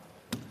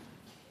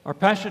Our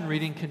Passion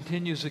reading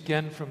continues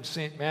again from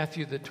St.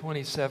 Matthew, the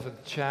 27th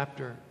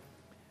chapter.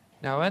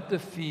 Now at the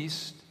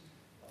feast,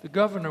 the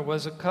governor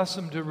was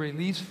accustomed to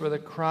release for the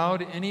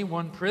crowd any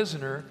one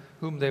prisoner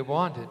whom they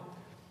wanted.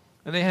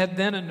 And they had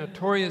then a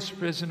notorious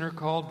prisoner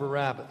called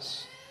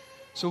Barabbas.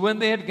 So when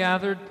they had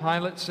gathered,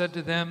 Pilate said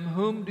to them,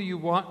 "Whom do you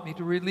want me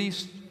to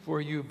release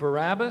for you,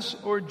 Barabbas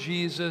or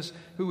Jesus,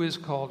 who is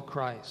called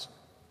Christ?"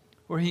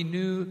 For he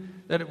knew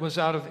that it was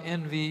out of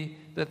envy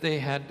that they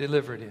had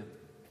delivered him.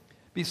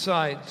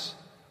 Besides,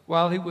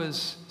 while he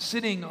was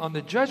sitting on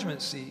the judgment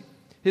seat,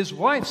 his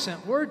wife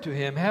sent word to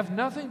him, "Have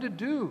nothing to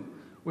do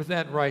with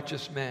that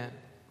righteous man,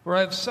 for I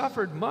have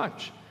suffered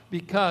much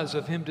because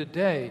of him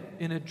today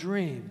in a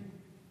dream."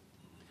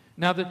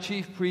 Now the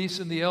chief priests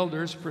and the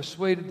elders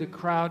persuaded the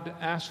crowd to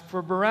ask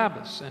for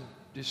Barabbas and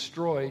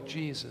destroy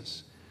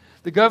Jesus.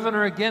 The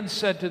governor again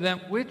said to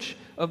them, "Which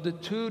of the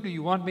two do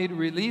you want me to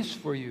release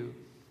for you?"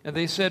 And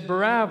they said,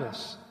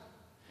 "Barabbas."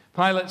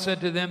 Pilate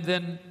said to them,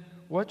 "Then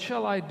what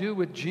shall I do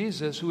with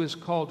Jesus, who is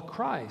called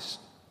Christ?"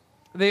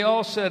 They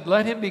all said,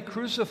 "Let him be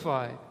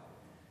crucified."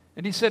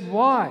 And he said,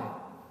 "Why?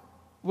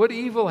 What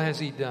evil has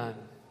he done?"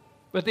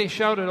 But they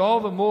shouted all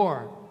the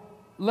more,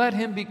 "Let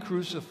him be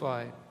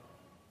crucified."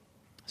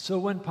 So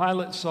when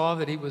Pilate saw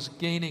that he was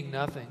gaining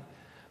nothing,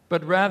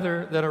 but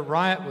rather that a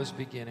riot was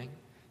beginning,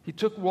 he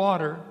took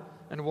water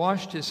and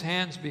washed his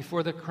hands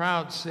before the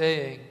crowd,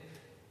 saying,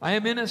 "I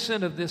am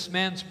innocent of this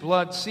man's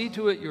blood. See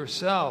to it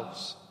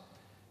yourselves."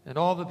 And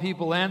all the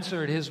people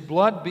answered, "His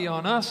blood be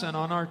on us and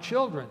on our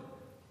children."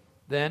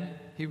 Then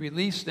he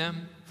released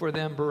for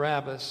them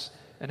Barabbas,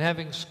 and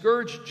having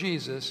scourged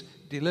Jesus,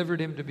 delivered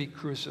him to be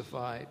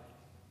crucified.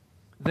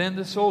 Then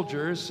the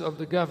soldiers of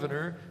the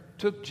governor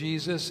took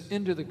Jesus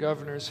into the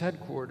governor's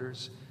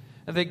headquarters,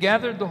 and they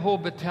gathered the whole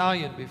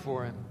battalion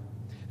before him.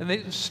 And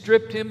they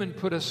stripped him and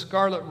put a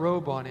scarlet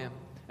robe on him,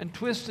 and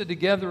twisted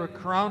together a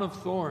crown of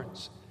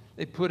thorns.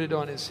 They put it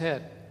on his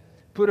head,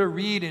 put a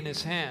reed in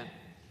his hand,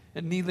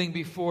 and kneeling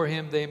before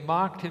him, they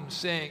mocked him,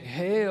 saying,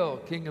 "Hail,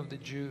 King of the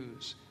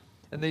Jews!"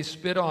 And they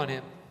spit on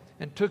him,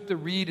 and took the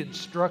reed and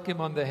struck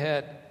him on the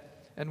head.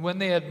 And when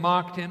they had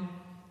mocked him,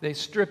 they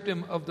stripped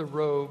him of the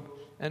robe,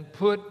 and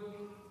put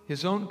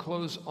his own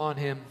clothes on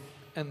him,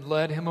 and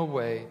led him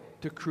away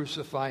to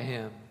crucify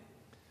him.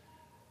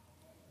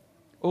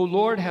 O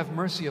Lord, have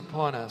mercy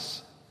upon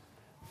us.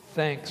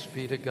 Thanks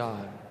be to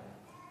God.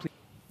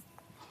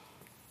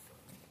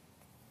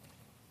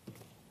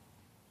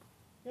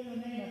 In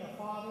the name of the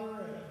Father,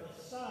 and of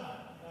the Son,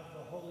 and of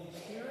the Holy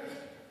Spirit.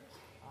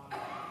 Amen.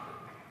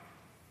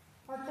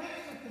 Our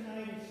text for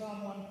tonight is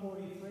Psalm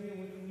 143,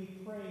 which we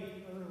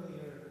prayed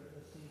earlier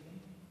this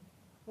evening.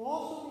 We'll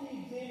also be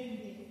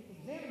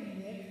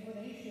examining the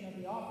explanation of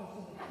the office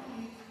of the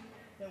keys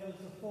that was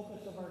the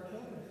focus of our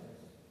children's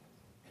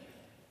message.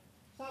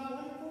 Psalm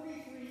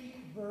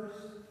 143,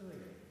 verse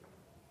 3.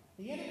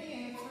 The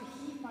enemy has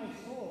pursued my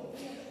soul.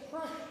 He has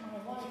crushed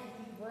my life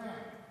to the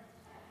ground.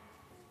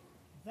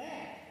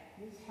 That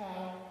is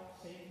how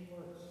Satan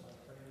works, my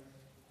friends.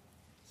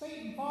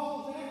 Satan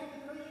follows after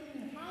the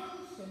Christian and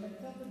hounds him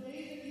until the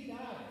day that he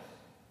dies.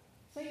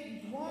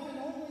 Satan's one and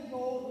only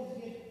goal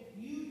is to get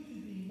you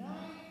to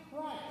deny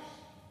Christ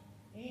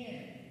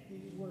and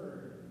his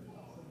word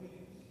of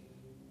forgiveness.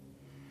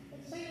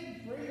 And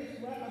Satan's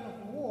greatest weapon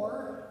of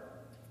war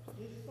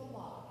is the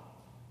lie.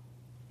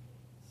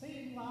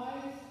 Satan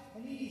lies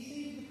and he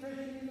deceives the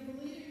Christian into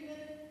believing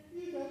that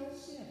you don't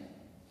sin.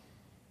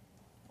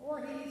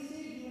 Or he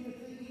deceives you into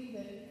thinking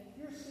that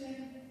your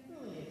sin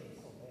really isn't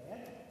so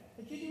bad,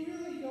 that you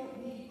really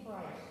don't need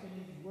Christ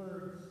and his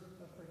words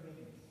of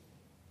forgiveness.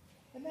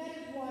 And that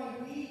is why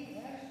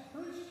we, as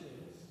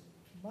Christians,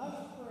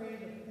 must pray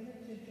the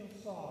penitential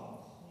psalms,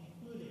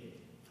 including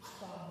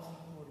Psalm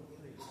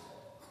 143.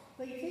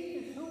 They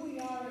teach us who we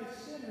are as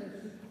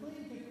sinners who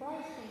cling to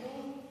Christ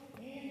alone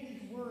and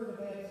his word of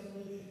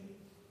absolution.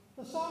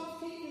 The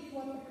psalms teach us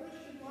what the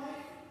Christian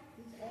life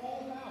is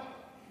all about.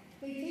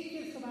 They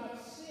teach us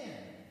about sin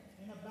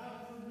and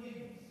about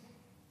forgiveness.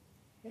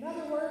 In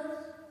other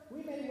words,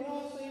 we may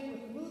well say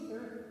with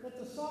Luther that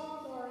the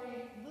Psalms are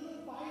a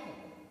little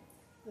Bible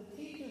that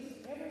teach us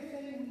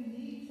everything we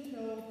need to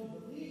know to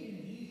believe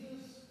in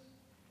Jesus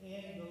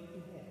and go to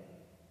heaven.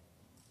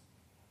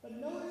 But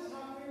notice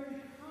how very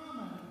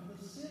common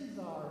the sins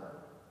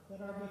are that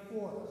are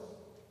before us.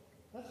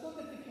 Let's look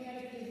at the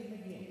Catechism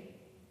again.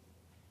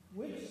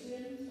 Which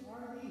sins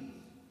are these?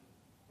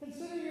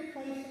 Consider your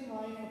place in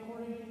life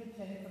according to the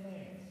Ten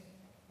Commandments.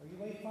 Are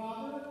you a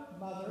father,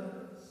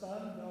 mother,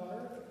 son,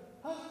 daughter,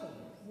 husband,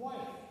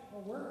 wife,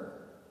 or worker?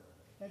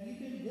 Have you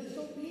been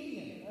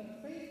disobedient,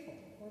 unfaithful,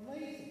 or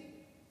lazy?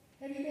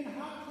 Have you been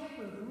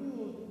hot-tempered,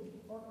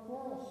 rude, or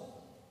quarrelsome?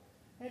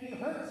 Have you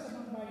hurt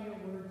someone by your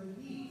words and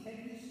deeds? Have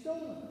you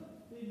stolen,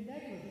 been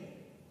negligent,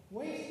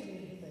 wasted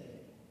anything,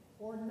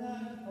 or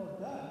done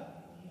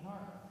any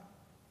harm?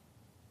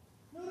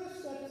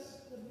 Notice that's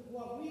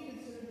what we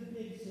consider the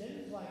big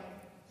sins, like,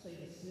 say,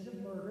 the sin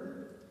of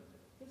murder.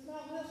 It's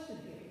not listed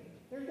here.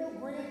 There's no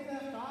grand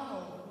theft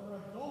auto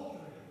or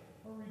adultery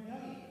or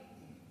rebellion.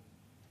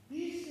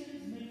 These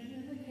sins mentioned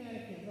in the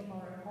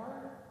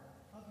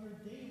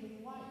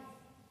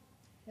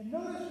And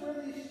notice where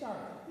they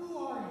start. Who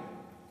are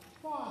you?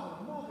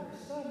 Father, mother,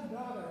 son,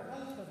 daughter,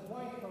 husband,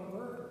 wife, or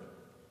worker.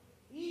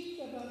 Each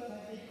of us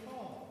has a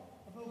calling,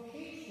 a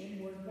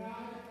vocation where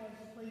God has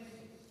placed us.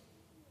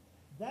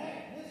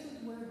 This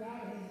is where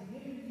God has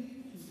given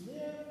you to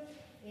live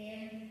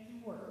and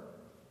to work.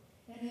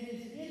 And it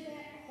is in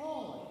that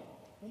calling,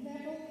 in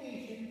that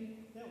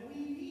vocation, that we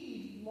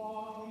need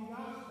law and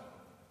gospel,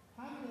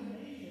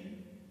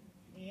 condemnation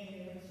and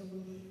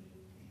absolution.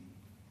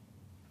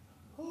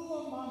 Who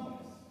among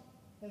us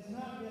has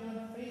not been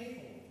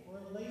unfaithful or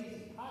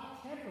lazy,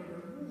 hot-tempered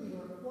or rude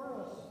or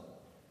quarrelsome?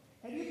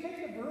 Have you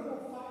picked a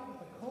verbal fight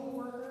with a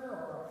coworker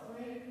or a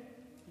friend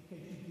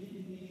because you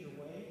didn't get your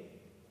way?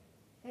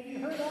 Have you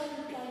hurt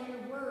others by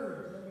your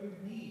words or your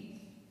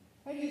deeds?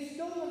 Have you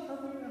stolen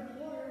from your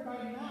employer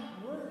by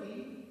not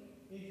working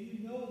as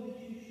you know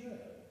that you should?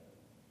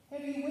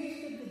 Have you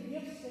wasted the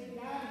gifts that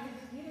God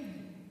has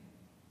given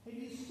you?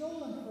 Have you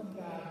stolen from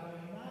God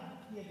by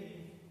not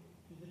giving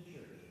to the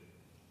church?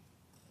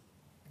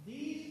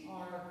 These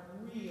are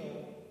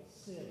real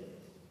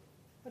sins.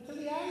 But to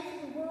the eyes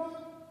of the world,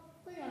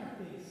 they aren't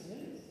big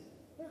sins.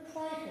 They're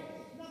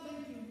trifles,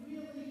 nothing to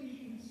really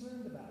be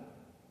concerned about.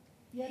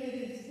 Yet it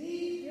is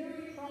these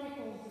very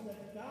trifles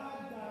that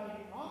God died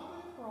on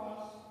the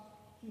cross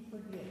to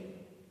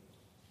forgive.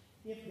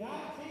 If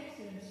God takes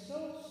them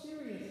so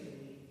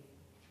seriously,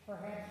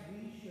 perhaps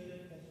we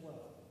should as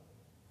well.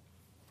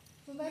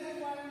 So that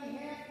is why we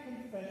have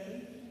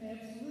confession and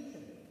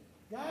absolution.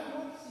 God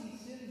wants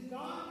these sins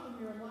gone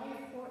from your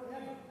life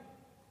forever.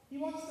 He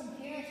wants them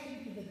cast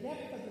into the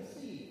depth of the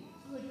sea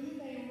so that you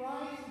may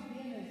rise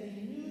again as a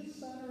new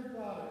son or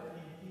daughter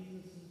in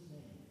Jesus'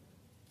 name.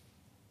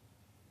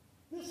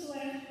 This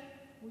Lent,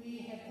 we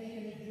have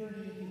taken a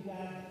journey into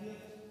God's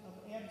gift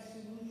of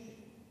absolution.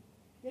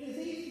 It is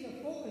easy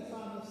to focus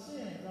on the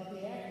sins of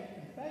the act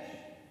of confession.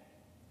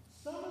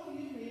 Some of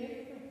you may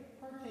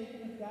have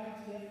partaken of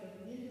God's gift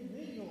of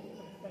individual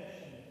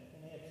confession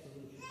and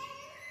absolution.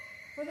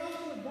 For those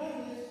who have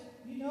done this,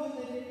 you know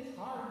that it is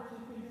hard to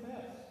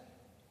confess.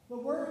 The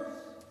words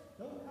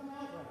don't come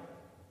out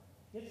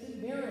right. It's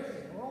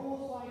embarrassing, or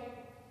almost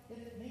like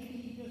it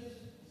maybe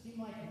just seemed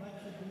like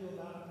much ado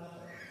about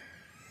nothing.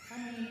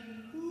 I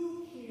mean,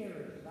 who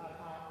cares about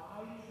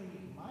how I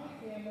treat my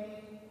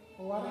family,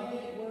 or what I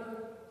did at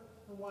work,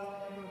 or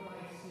whatever my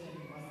sin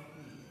might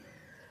be?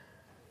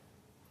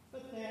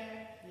 But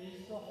that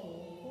is the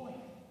whole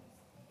point.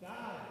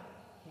 God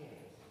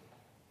cares.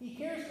 He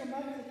cares so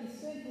much that he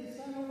sent his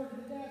son over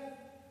to death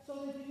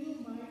so that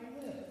you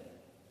might live.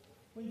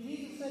 When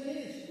Jesus said, "It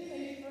is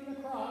finished," from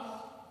the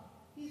cross,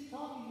 he's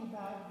talking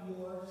about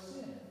your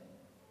sin.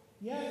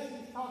 Yes,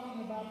 he's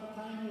talking about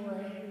the time you were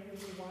angry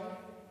with your wife.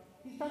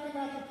 He's talking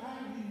about the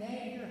time you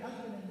nagged your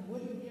husband and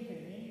wouldn't give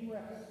him any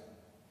rest.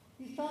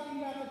 He's talking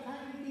about the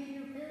time you gave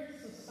your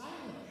parents the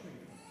silent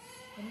treatment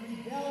and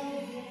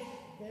rebelled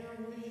against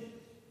their wishes.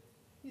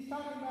 He's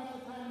talking about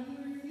the time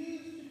you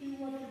refused to do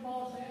what your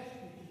boss asked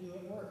you to do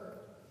at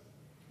work.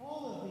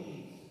 All of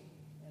these,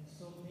 and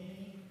so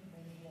many,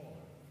 many more.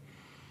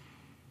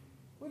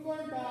 We've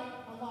learned a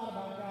lot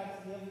about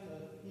God's gift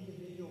of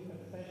individual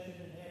confession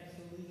and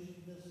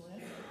absolution this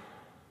Lent.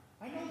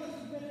 I know this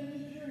has been a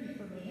new journey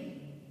for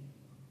many,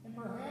 and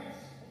perhaps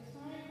at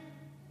times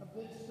a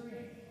bit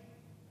strange.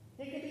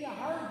 It can be a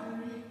hard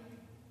journey,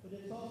 but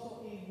it's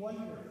also a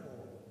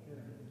wonderful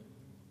journey.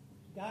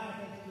 God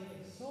has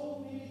given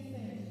so many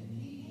things to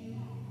teach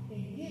you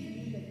and give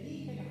you that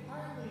he can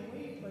hardly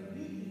wait for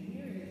you to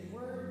hear his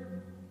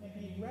word and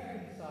be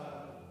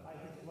reconciled by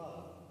his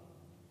love.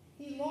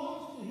 He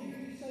longs to hear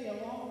you say,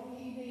 along with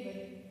King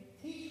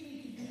David, "Teach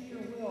me to do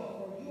your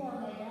will, for you are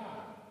my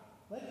God.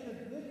 Let your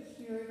good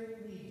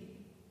spirit lead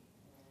me."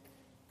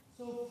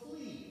 So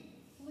flee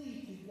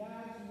to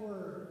God's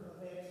word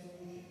of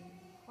absolution.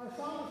 Our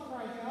psalmist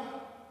cries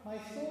out, "My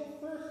soul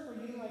thirsts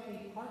for you like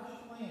a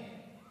parched land."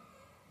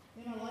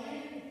 In a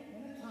land,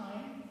 in a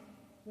time,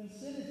 when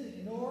sin is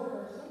ignored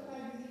or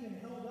sometimes even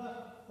held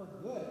up for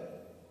good,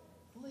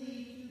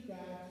 flee to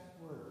God's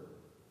word.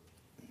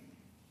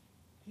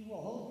 He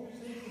will hold your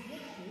sins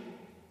against you,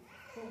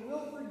 but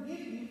will forgive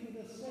you for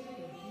the sake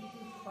of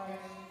Jesus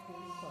Christ,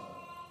 his Son.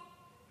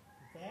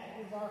 That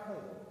is our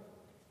hope.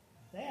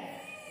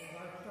 That is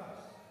our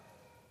trust.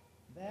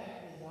 That